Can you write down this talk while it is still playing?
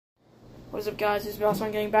What is up, guys? It's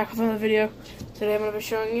Bossman getting back with another video. Today I'm going to be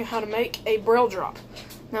showing you how to make a braille drop.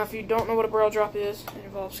 Now, if you don't know what a braille drop is, it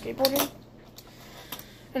involves skateboarding.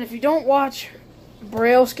 And if you don't watch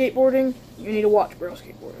braille skateboarding, you need to watch braille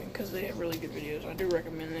skateboarding because they have really good videos. I do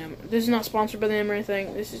recommend them. This is not sponsored by them or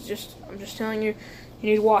anything. This is just, I'm just telling you,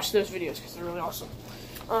 you need to watch those videos because they're really awesome.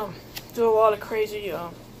 Do a lot of crazy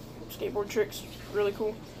skateboard tricks. Really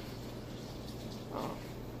cool.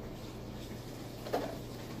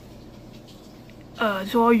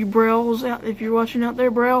 To all you brailles out, if you're watching out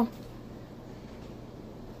there, braille.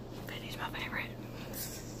 Penny's my favorite.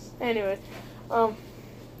 Anyway, now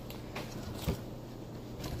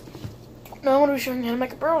I'm going to be showing you how to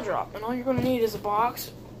make a braille drop, and all you're going to need is a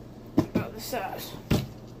box about this size.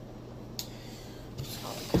 It's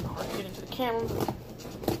kind of hard to get into the camera.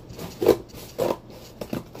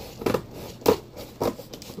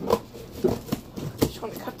 Just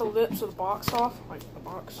going to cut the lips of the box off, like the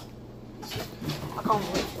box. I call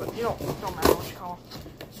them lips, but you don't matter what you call them.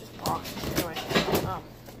 It's just a box. Anyway,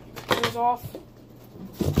 cut these off.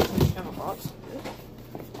 Got a box.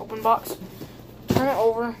 Open box. Turn it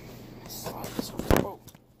over. Slide this over. Oh,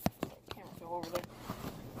 camera fell over there.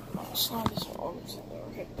 Slide this over.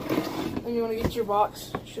 Okay. Then you want to get your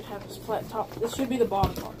box. It should have this flat top. This should be the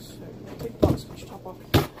bottom box. So take the box, put your top off,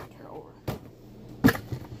 turn it over.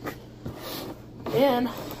 Then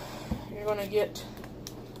you're going to get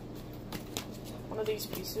one of these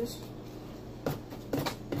pieces,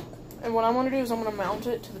 and what I'm going to do is I'm going to mount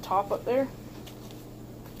it to the top up there,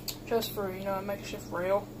 just for, you know, a makeshift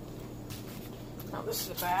rail. Now this is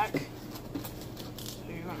the back, so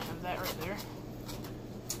you're going to have that right there.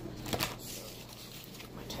 So,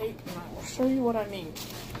 my tape, and I will show you what I mean.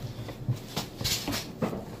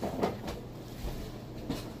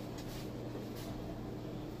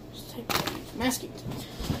 Just take masking.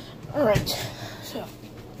 All right, so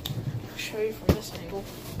show you from this angle.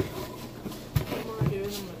 What I'm going to do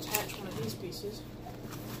is I'm going to attach one of these pieces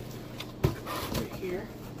right here,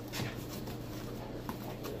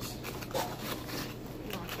 like this. I'm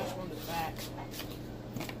going to attach one to the back,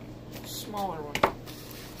 a smaller one.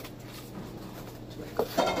 So I put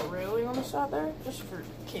a little railing on the side there, just for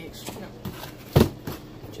kicks, you know,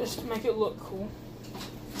 just to make it look cool.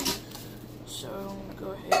 So I'm going to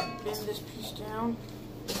go ahead and bend this piece down.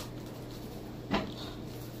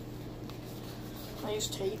 I use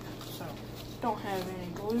tape, so don't have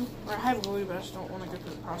any glue. Or I have glue, but I just don't want to go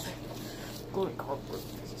through the process of gluing cardboard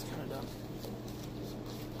because it's kind of dumb.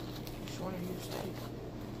 Just want to use tape.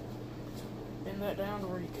 Bend that down to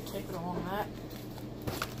where you can tape it along that.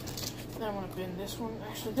 Then I want to bend this one.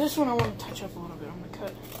 Actually, this one I want to touch up a little bit. I'm going to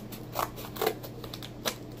cut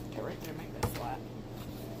right there, make that flat.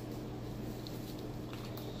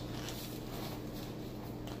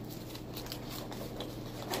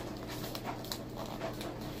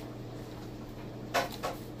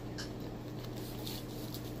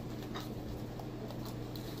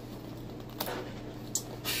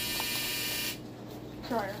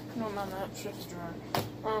 Dryer. No, not that. It's just a dryer.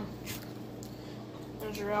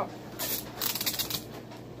 Measure out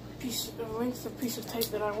length of piece of tape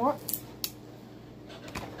that I want.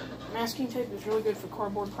 Masking tape is really good for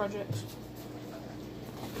cardboard projects.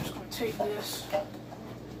 I'm just going to take this.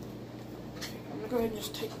 I'm going to go ahead and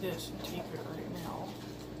just take this and tape it right now.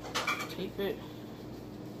 Tape it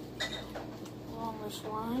along this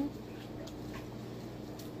line.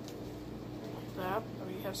 Like that. Or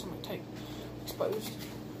you have some tape exposed.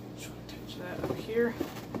 Just going to touch that up here.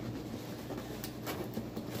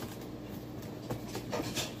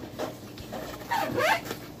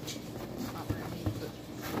 Not very neat, but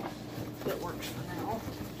that works for now.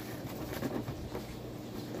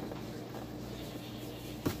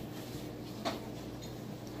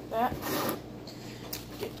 That.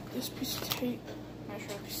 Get this piece of tape.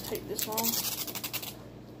 Measure a piece of tape this long.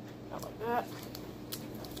 About like that.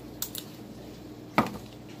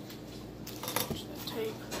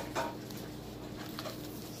 Tape.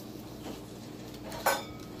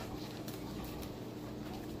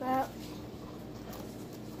 That.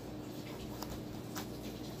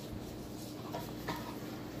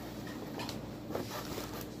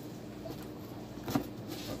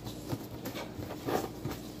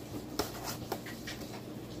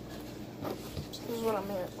 So this is what I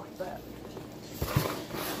meant, like that.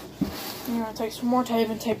 And you're going to take some more tape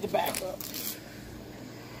and tape the back up.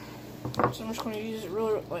 So I'm just going to use it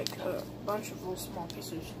really like a bunch of little small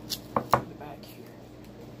pieces to the back here.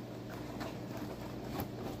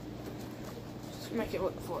 Just to make it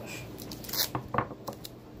look flush.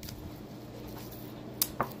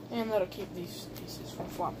 And that'll keep these pieces from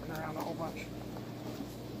flopping around a whole bunch.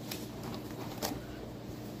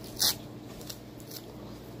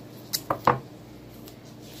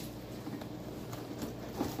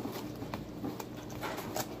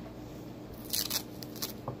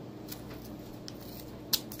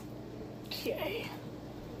 Okay.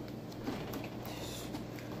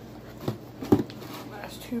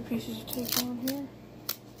 Last two pieces of tape on here.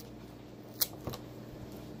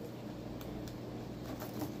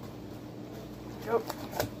 Yep.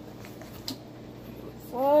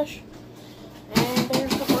 Flush. And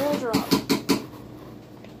there's the braille drop.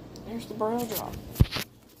 There's the braille drop.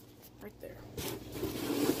 Right there.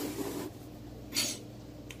 So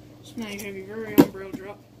now you have your very own braille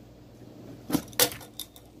drop.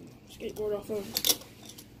 Skateboard off of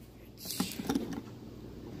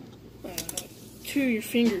it's to your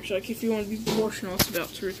fingers. Like if you want to be proportional, it's about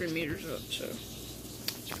 2 or 3 meters up. So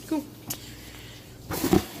it's pretty cool.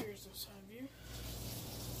 Here's the side view.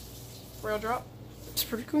 Braille drop. It's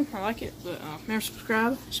pretty cool. I like it. But remember,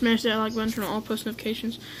 subscribe, smash that like button, turn on all post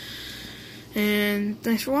notifications, and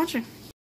thanks for watching.